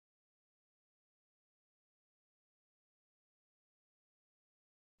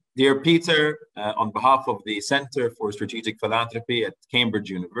Dear Peter, on behalf of the Center for Strategic Philanthropy at Cambridge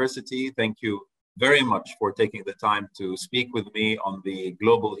University, thank you very much for taking the time to speak with me on the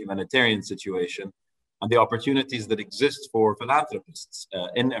global humanitarian situation and the opportunities that exist for philanthropists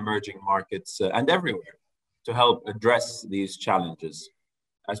in emerging markets and everywhere to help address these challenges.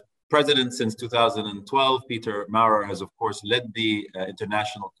 As president since 2012, Peter Maurer has, of course, led the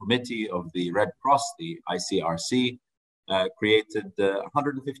International Committee of the Red Cross, the ICRC, created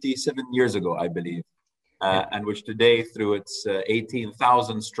 157 years ago, I believe, and which today, through its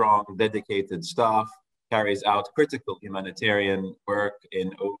 18,000 strong dedicated staff, carries out critical humanitarian work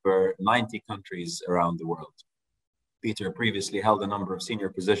in over 90 countries around the world. Peter previously held a number of senior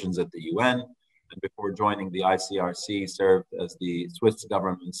positions at the UN, and before joining the ICRC, served as the Swiss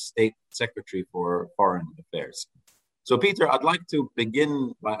government's State Secretary for Foreign Affairs. So, Peter, I'd like to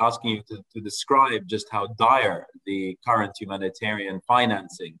begin by asking you to describe just how dire the current humanitarian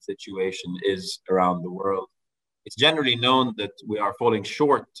financing situation is around the world. It's generally known that we are falling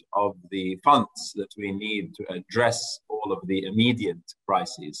short of the funds that we need to address all of the immediate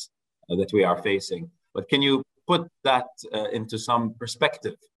crises that we are facing. But can you put that into some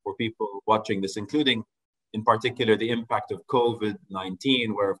perspective for people watching this, including in particular the impact of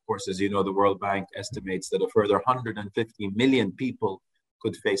COVID-19, where, of course, as you know, the World Bank estimates that a further 150 million people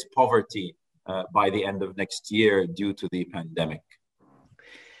could face poverty by the end of next year due to the pandemic?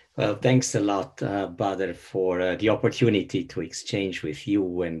 Well, thanks a lot, Badr, for the opportunity to exchange with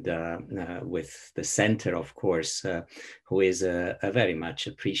you and with the center, of course, who is a very much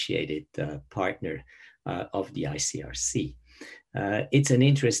appreciated partner of the ICRC. It's an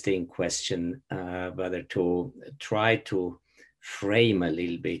interesting question, whether to try to frame a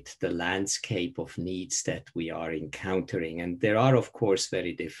little bit the landscape of needs that we are encountering. And there are, of course,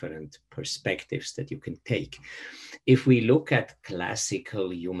 very different perspectives that you can take. If we look at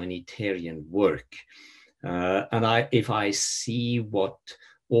classical humanitarian work, if I see what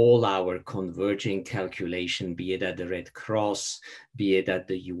all our converging calculation, be it at the Red Cross, be it at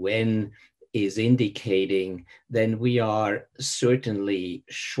the UN, is indicating, then we are certainly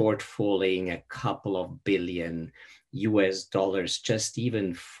shortfalling a couple of billion US dollars just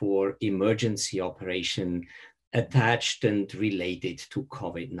even for emergency operation attached and related to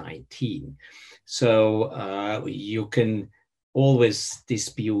COVID-19. So you can always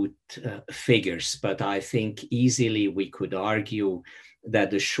dispute figures, but I think easily we could argue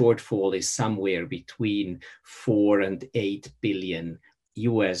that the shortfall is somewhere between 4 and 8 billion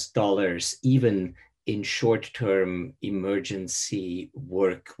US dollars, even in short-term emergency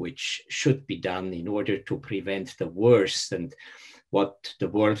work, which should be done in order to prevent the worst. And what the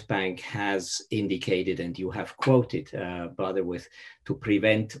World Bank has indicated, and you have quoted, Badr, with to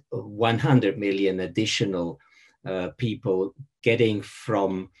prevent 100 million additional people getting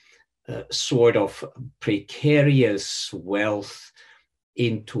from sort of precarious wealth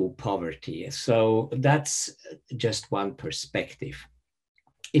into poverty. So that's just one perspective.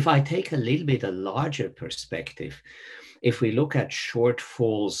 If I take a little bit a larger perspective, if we look at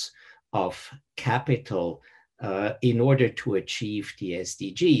shortfalls of capital in order to achieve the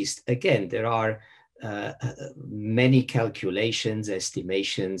SDGs, again, there are many calculations,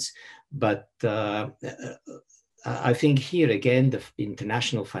 estimations, but I think here again, the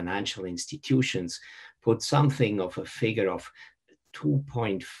international financial institutions put something of a figure of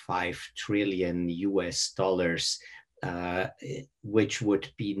 2.5 trillion US dollars which would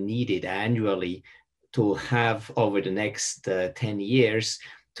be needed annually to have over the next 10 years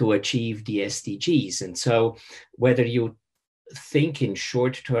to achieve the SDGs. And so whether you think in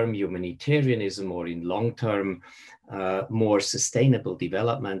short-term humanitarianism or in long-term more sustainable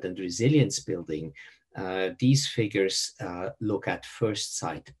development and resilience building, these figures look at first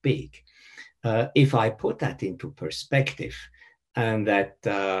sight big. If I put that into perspective, and that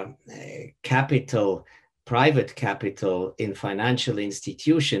private capital in financial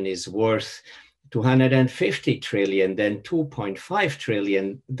institution is worth 250 trillion, then 2.5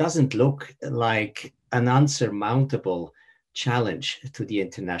 trillion doesn't look like an unsurmountable challenge to the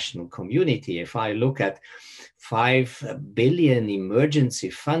international community. If I look at 5 billion emergency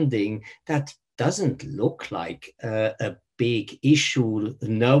funding, that doesn't look like a big issue,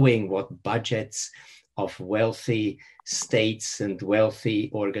 knowing what budgets of wealthy states and wealthy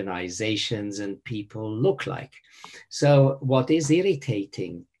organizations and people look like. So what is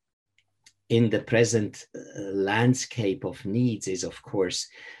irritating in the present landscape of needs is, of course,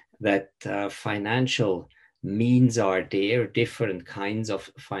 that financial means are there, different kinds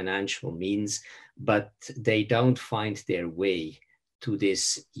of financial means, but they don't find their way to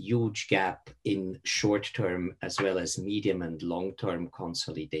this huge gap in short-term as well as medium and long-term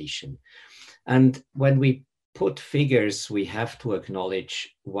consolidation. And when we put figures, we have to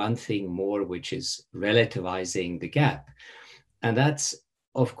acknowledge one thing more, which is relativizing the gap. And that's,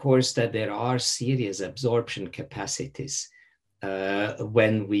 of course, that there are serious absorption capacities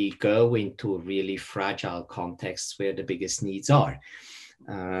when we go into really fragile contexts where the biggest needs are.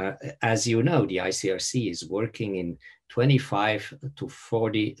 As you know, the ICRC is working in 25 to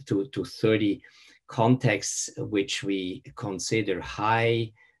 40 to 30 contexts which we consider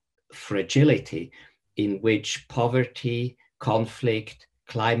high fragility, in which poverty, conflict,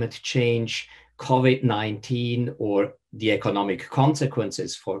 climate change, COVID-19, or the economic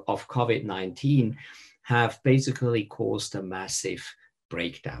consequences of COVID-19 have basically caused a massive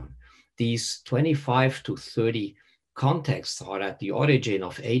breakdown. These 25 to 30 contexts are at the origin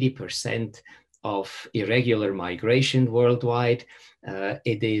of 80% of irregular migration worldwide.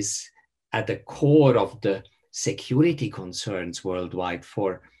 It is at the core of the security concerns worldwide,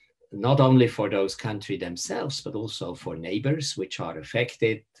 for not only for those countries themselves, but also for neighbors which are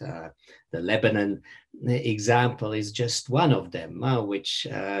affected. The Lebanon example is just one of them, which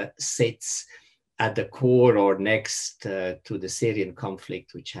sits at the core or next to the Syrian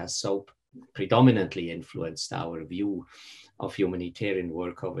conflict, which has so predominantly influenced our view of humanitarian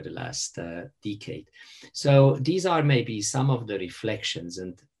work over the last decade. So these are maybe some of the reflections,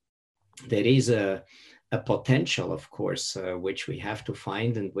 and there is a potential, of course, which we have to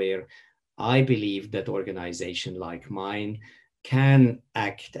find, and where I believe that organization like mine can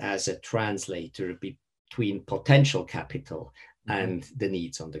act as a translator between potential capital and the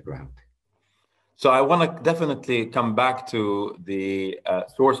needs on the ground. So I want to definitely come back to the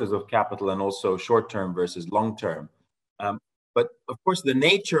sources of capital and also short-term versus long-term. But of course, the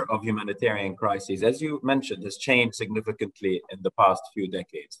nature of humanitarian crises, as you mentioned, has changed significantly in the past few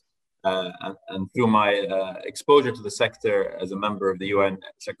decades. And through my exposure to the sector as a member of the UN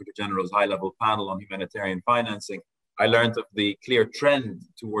Secretary General's high-level panel on humanitarian financing, I learned of the clear trend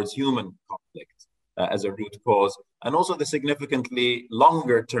towards human conflict as a root cause, and also the significantly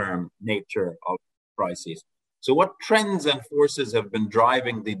longer-term nature of crises. So what trends and forces have been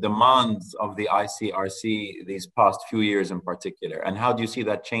driving the demands of the ICRC these past few years in particular? And how do you see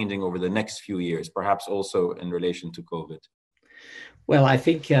that changing over the next few years, perhaps also in relation to COVID? Well, I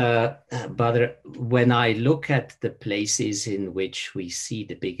think, Badr, when I look at the places in which we see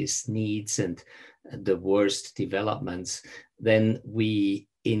the biggest needs and the worst developments, then we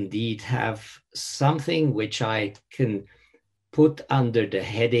indeed have something which I can put under the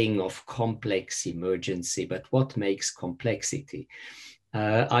heading of complex emergency. But what makes complexity?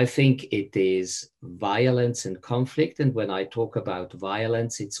 I think it is violence and conflict. And when I talk about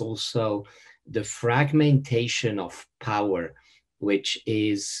violence, it's also the fragmentation of power, which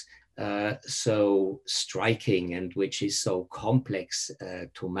is so striking and which is so complex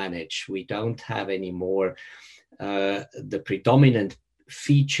to manage. We don't have anymore the predominant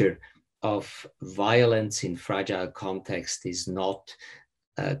feature of violence in fragile context is not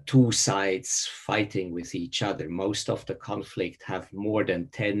two sides fighting with each other. Most of the conflict have more than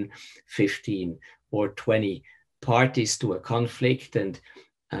 10, 15, or 20 parties to a conflict, and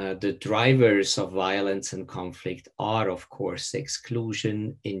the drivers of violence and conflict are, of course,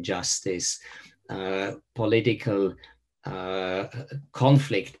 exclusion, injustice, political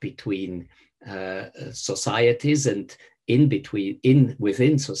conflict between societies and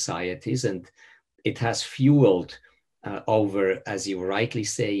within societies, and it has fueled over, as you rightly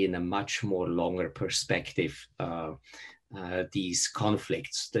say, in a much more longer perspective, these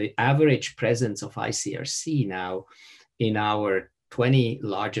conflicts. The average presence of ICRC now in our 20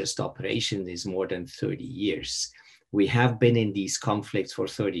 largest operations is more than 30 years. We have been in these conflicts for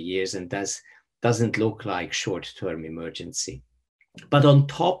 30 years, and that doesn't look like short-term emergency. But on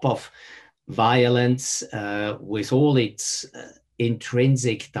top of violence, with all its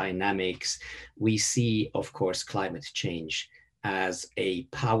intrinsic dynamics, we see, of course, climate change as a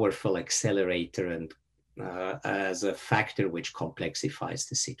powerful accelerator and as a factor which complexifies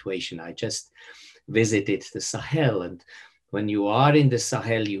the situation. I just visited the Sahel, and when you are in the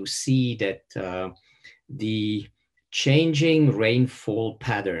Sahel, you see that the changing rainfall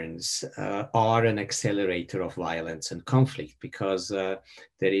patterns are an accelerator of violence and conflict, because there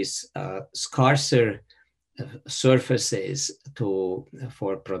is scarcer surfaces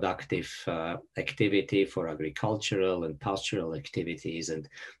for productive activity, for agricultural and pastoral activities, and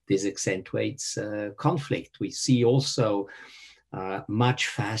this accentuates conflict. We see also much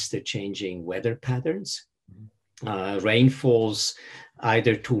faster changing weather patterns. Rainfalls,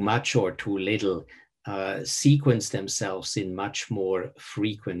 either too much or too little, sequence themselves in much more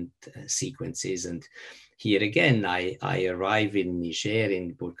frequent sequences. And here again, I arrive in Niger,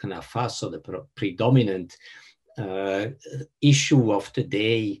 in Burkina Faso, the predominant issue of the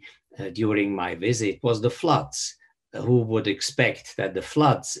day during my visit was the floods. Who would expect that the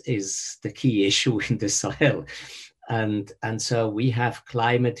floods is the key issue in the Sahel? And so we have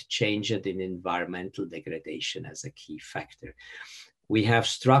climate change and environmental degradation as a key factor. We have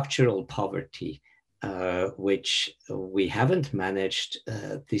structural poverty, which we haven't managed,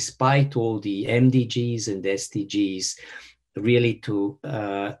 despite all the MDGs and SDGs, really to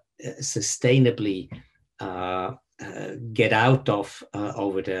sustainably get out of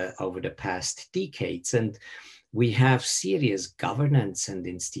over the past decades. And we have serious governance and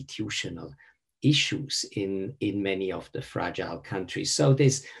institutional issues in many of the fragile countries. So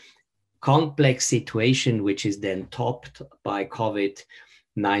this complex situation, which is then topped by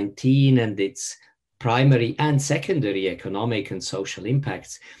COVID-19 and its primary and secondary economic and social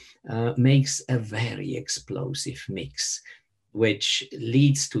impacts, makes a very explosive mix, which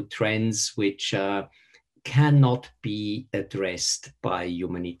leads to trends which cannot be addressed by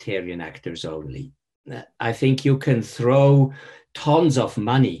humanitarian actors only. I think you can throw tons of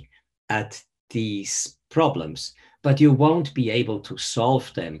money at these problems, but you won't be able to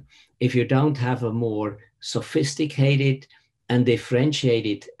solve them if you don't have a more sophisticated and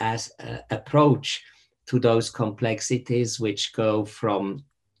differentiated approach to those complexities, which go from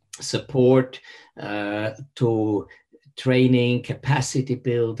support to training, capacity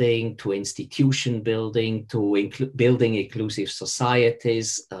building, to institution building, to building inclusive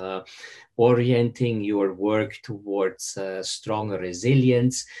societies, orienting your work towards stronger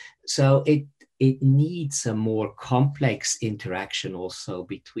resilience. So it needs a more complex interaction also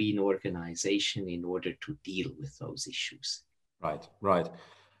between organization in order to deal with those issues. Right, right.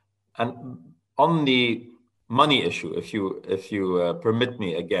 And on the money issue, if you permit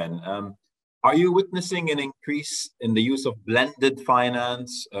me again, are you witnessing an increase in the use of blended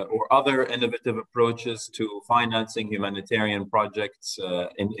finance or other innovative approaches to financing humanitarian projects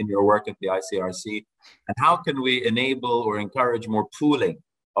in your work at the ICRC? And how can we enable or encourage more pooling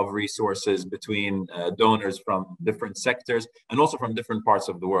of resources between donors from different sectors and also from different parts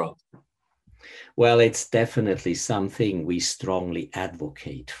of the world? Well, it's definitely something we strongly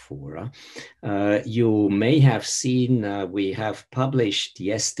advocate for. You may have seen, we have published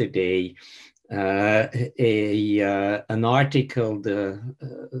yesterday an article,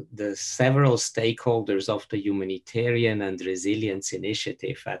 the several stakeholders of the Humanitarian and Resilience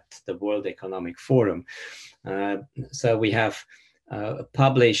Initiative at the World Economic Forum. So we have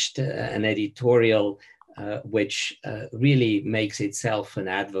published an editorial which really makes itself an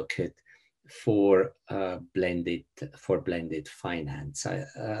advocate for blended finance.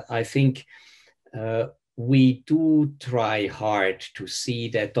 I think we do try hard to see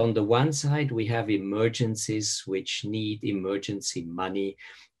that on the one side we have emergencies which need emergency money,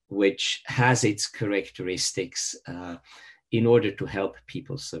 which has its characteristics in order to help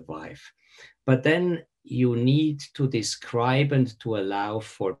people survive. But then you need to describe and to allow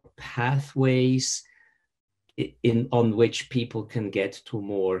for pathways on which people can get to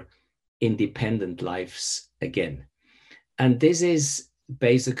more independent lives again. And this is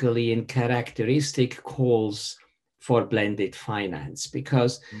basically in characteristic calls for blended finance,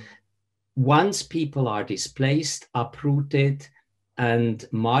 because once people are displaced, uprooted, and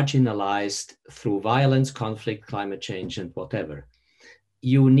marginalized through violence, conflict, climate change, and whatever,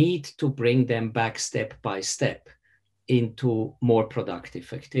 you need to bring them back step by step into more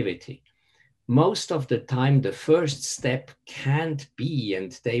productive activity. Most of the time, the first step can't be,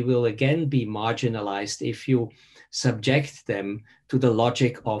 and they will again be marginalized if you subject them to the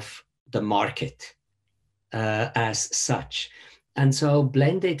logic of the market as such. And so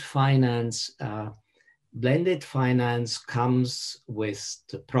blended finance comes with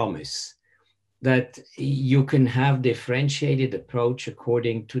the promise that you can have differentiated approach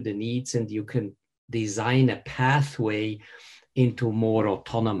according to the needs, and you can design a pathway into more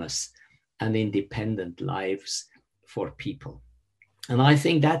autonomous and independent lives for people. And I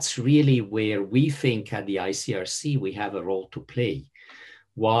think that's really where we think at the ICRC we have a role to play.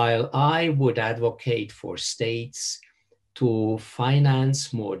 While I would advocate for states to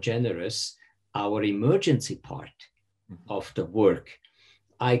finance more generous our emergency part of the work,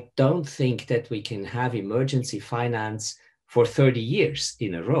 I don't think that we can have emergency finance for 30 years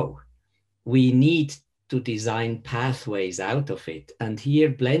in a row. We need to design pathways out of it. And here,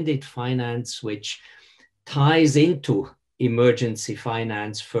 blended finance, which ties into emergency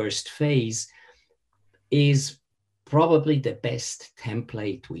finance first phase, is probably the best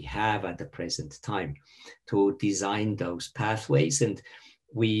template we have at the present time to design those pathways. And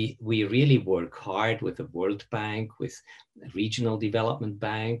we really work hard with the World Bank, with the Regional Development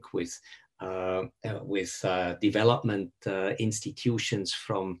Bank, with development institutions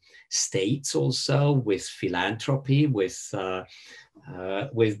from states, also with philanthropy, with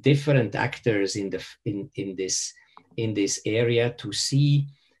different actors in this area, to see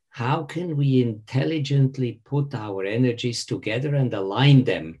how can we intelligently put our energies together and align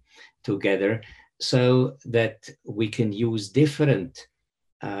them together so that we can use different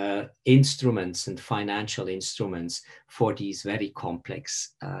instruments and financial instruments for these very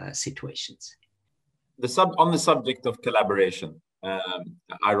complex situations. On the subject of collaboration,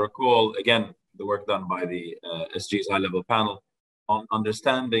 I recall again the work done by the SG's high-level panel on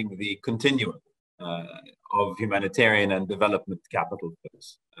understanding the continuum of humanitarian and development capital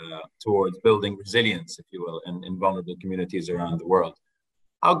flows towards building resilience, if you will, in vulnerable communities around the world.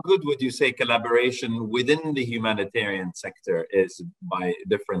 How good would you say collaboration within the humanitarian sector is by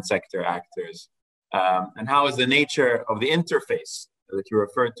different sector actors? And how is the nature of the interface that you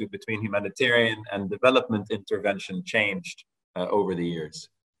referred to between humanitarian and development intervention changed over the years?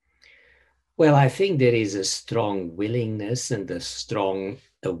 Well, I think there is a strong willingness and a strong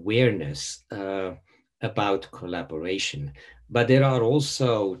awareness about collaboration, but there are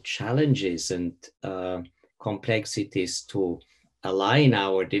also challenges and complexities to align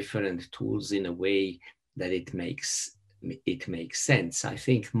our different tools in a way that it makes sense. I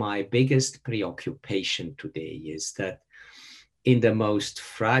think my biggest preoccupation today is that in the most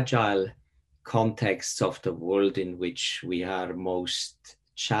fragile contexts of the world in which we are most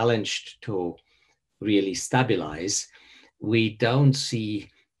challenged to really stabilize, we don't see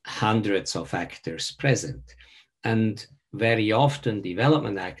hundreds of actors present. And very often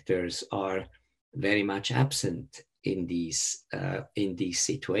development actors are very much absent in these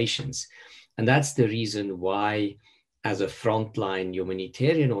situations. And that's the reason why, as a frontline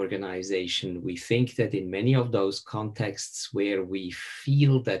humanitarian organization, we think that in many of those contexts where we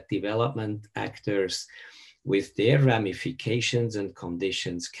feel that development actors with their ramifications and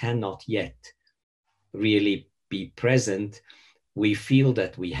conditions cannot yet really be present, we feel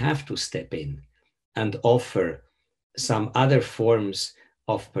that we have to step in and offer some other forms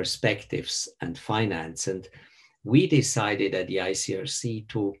of perspectives and finance. And we decided at the ICRC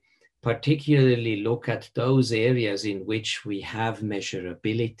to particularly look at those areas in which we have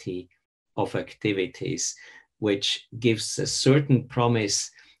measurability of activities, which gives a certain promise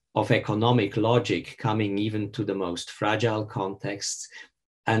of economic logic coming even to the most fragile contexts,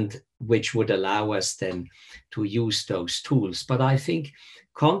 and which would allow us then to use those tools. But I think,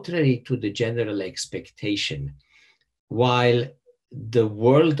 contrary to the general expectation, while the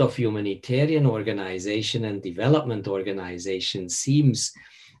world of humanitarian organization and development organization seems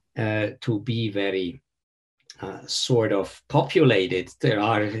to be very sort of populated, there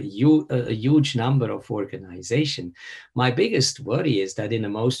are a huge number of organizations. My biggest worry is that in the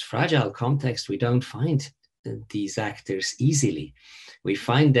most fragile context, we don't find these actors easily. We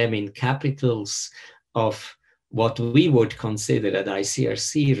find them in capitals of what we would consider at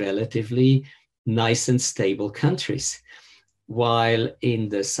ICRC relatively nice and stable countries, while in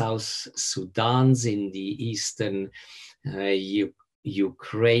the South Sudans, in the Eastern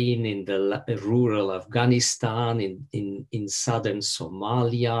Ukraine, in the rural Afghanistan, in southern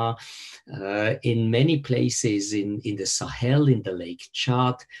Somalia, in many places in the Sahel, in the Lake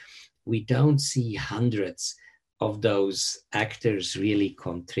Chad, we don't see hundreds of those actors really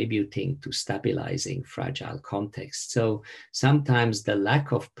contributing to stabilizing fragile contexts. So sometimes the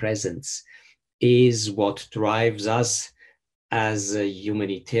lack of presence is what drives us as a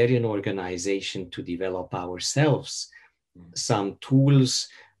humanitarian organization to develop ourselves some tools,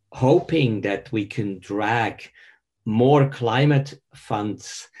 hoping that we can drag more climate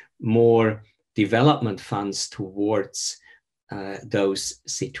funds, more development funds towards those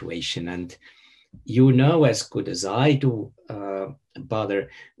situations. And you know as good as I do, Badr,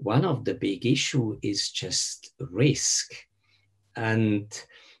 one of the big issues is just risk. And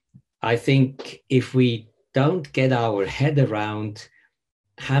I think if we don't get our head around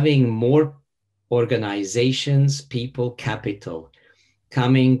having more organizations, people, capital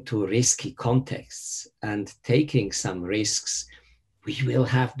coming to risky contexts and taking some risks, we will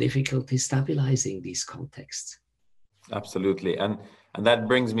have difficulty stabilizing these contexts. Absolutely. And that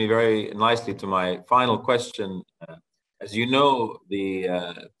brings me very nicely to my final question. As you know, the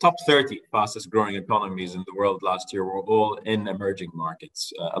top 30 fastest growing economies in the world last year were all in emerging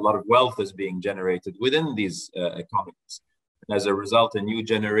markets. A lot of wealth is being generated within these economies. And as a result, a new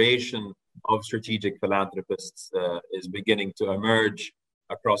generation of strategic philanthropists is beginning to emerge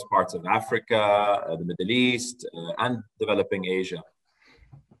across parts of Africa, the Middle East, and developing Asia.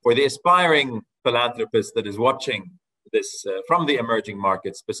 For the aspiring philanthropist that is watching this from the emerging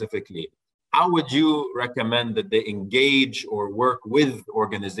markets specifically, how would you recommend that they engage or work with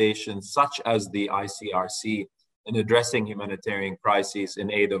organizations such as the ICRC in addressing humanitarian crises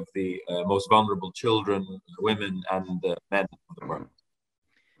in aid of the most vulnerable children, women, and men of the world?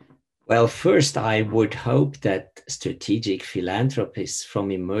 Well, first, I would hope that strategic philanthropists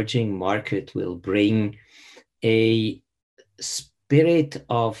from emerging markets will bring a spirit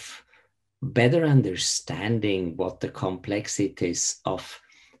of better understanding what the complexities of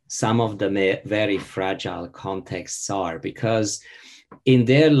some of the very fragile contexts are, because in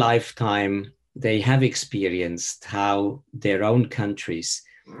their lifetime, they have experienced how their own countries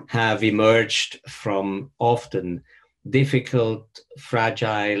have emerged from often difficult,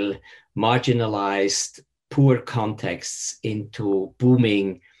 fragile, marginalized, poor contexts into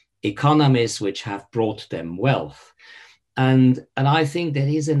booming economies which have brought them wealth. And I think there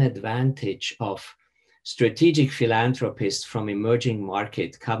is an advantage of strategic philanthropists from emerging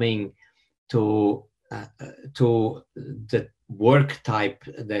markets coming to the work type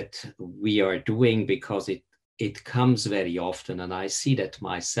that we are doing, because it comes very often, and I see that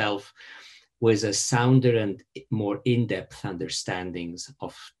myself, with a sounder and more in-depth understandings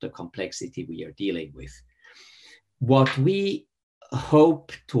of the complexity we are dealing with. What we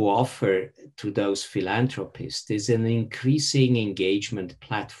hope to offer to those philanthropists is an increasing engagement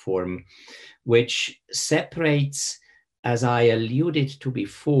platform which separates, as I alluded to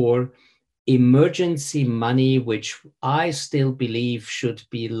before, emergency money, which I still believe should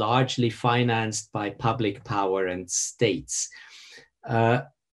be largely financed by public power and states.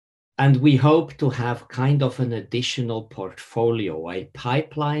 And we hope to have kind of an additional portfolio, a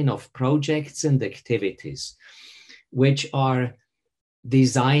pipeline of projects and activities, which are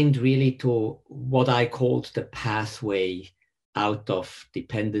designed really to what I called the pathway out of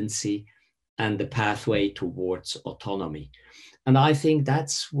dependency and the pathway towards autonomy. And I think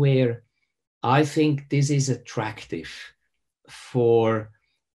that's where I think this is attractive for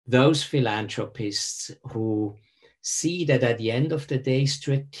those philanthropists who see that at the end of the day,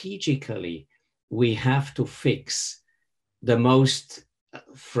 strategically, we have to fix the most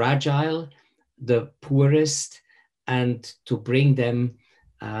fragile, the poorest, and to bring them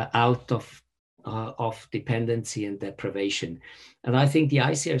out of dependency and deprivation. And I think the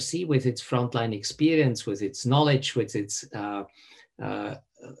ICRC, with its frontline experience, with its knowledge, with its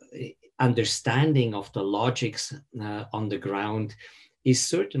understanding of the logics on the ground, is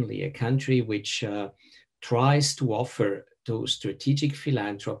certainly a country which tries to offer to strategic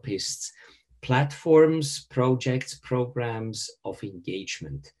philanthropists platforms, projects, programs of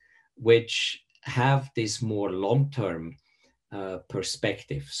engagement, which have this more long-term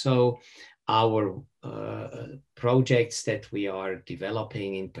perspective. So our projects that we are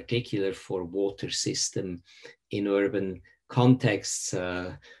developing, in particular for water system in urban contexts,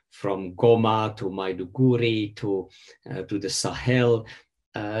 from Goma to Maiduguri to the Sahel,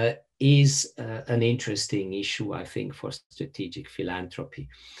 is an interesting issue, I think, for strategic philanthropy.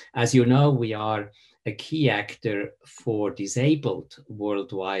 As you know, we are a key actor for disabled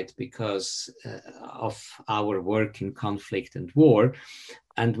worldwide because of our work in conflict and war.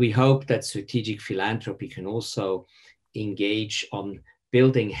 And we hope that strategic philanthropy can also engage on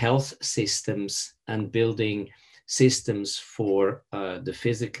building health systems and building systems for the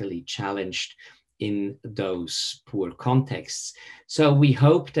physically challenged in those poor contexts. So we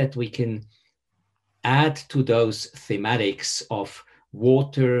hope that we can add to those thematics of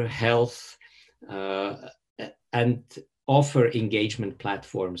water, health, and offer engagement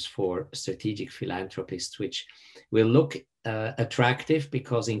platforms for strategic philanthropists, which will look attractive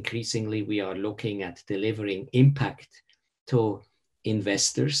because increasingly we are looking at delivering impact to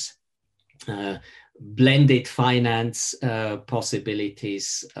investors, blended finance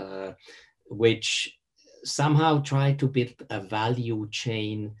possibilities, which somehow try to build a value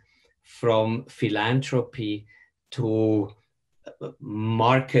chain from philanthropy to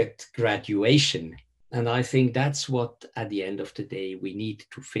market graduation. And I think that's what, at the end of the day, we need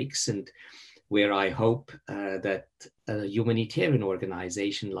to fix, and where I hope that a humanitarian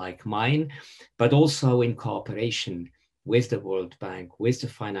organization like mine, but also in cooperation with the World Bank, with the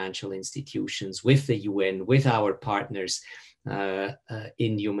financial institutions, with the UN, with our partners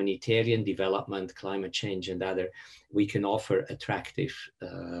in humanitarian development, climate change, and other, we can offer attractive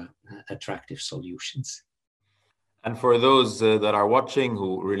solutions. And for those that are watching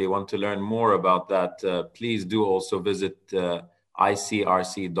who really want to learn more about that, please do also visit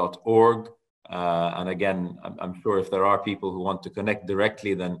icrc.org. And again, I'm sure if there are people who want to connect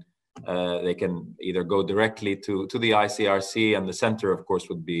directly, then they can either go directly to the ICRC, and the center, of course,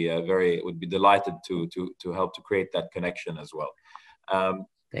 would be delighted to help to create that connection as well.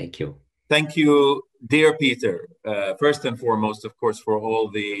 Thank you. Thank you, dear Peter, first and foremost, of course, for all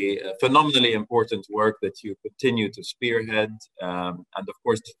the phenomenally important work that you continue to spearhead, and of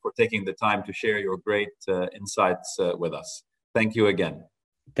course, for taking the time to share your great insights with us. Thank you again.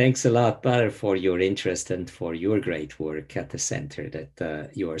 Thanks a lot, Badr, for your interest and for your great work at the center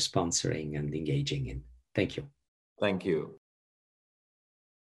that you are sponsoring and engaging in. Thank you. Thank you.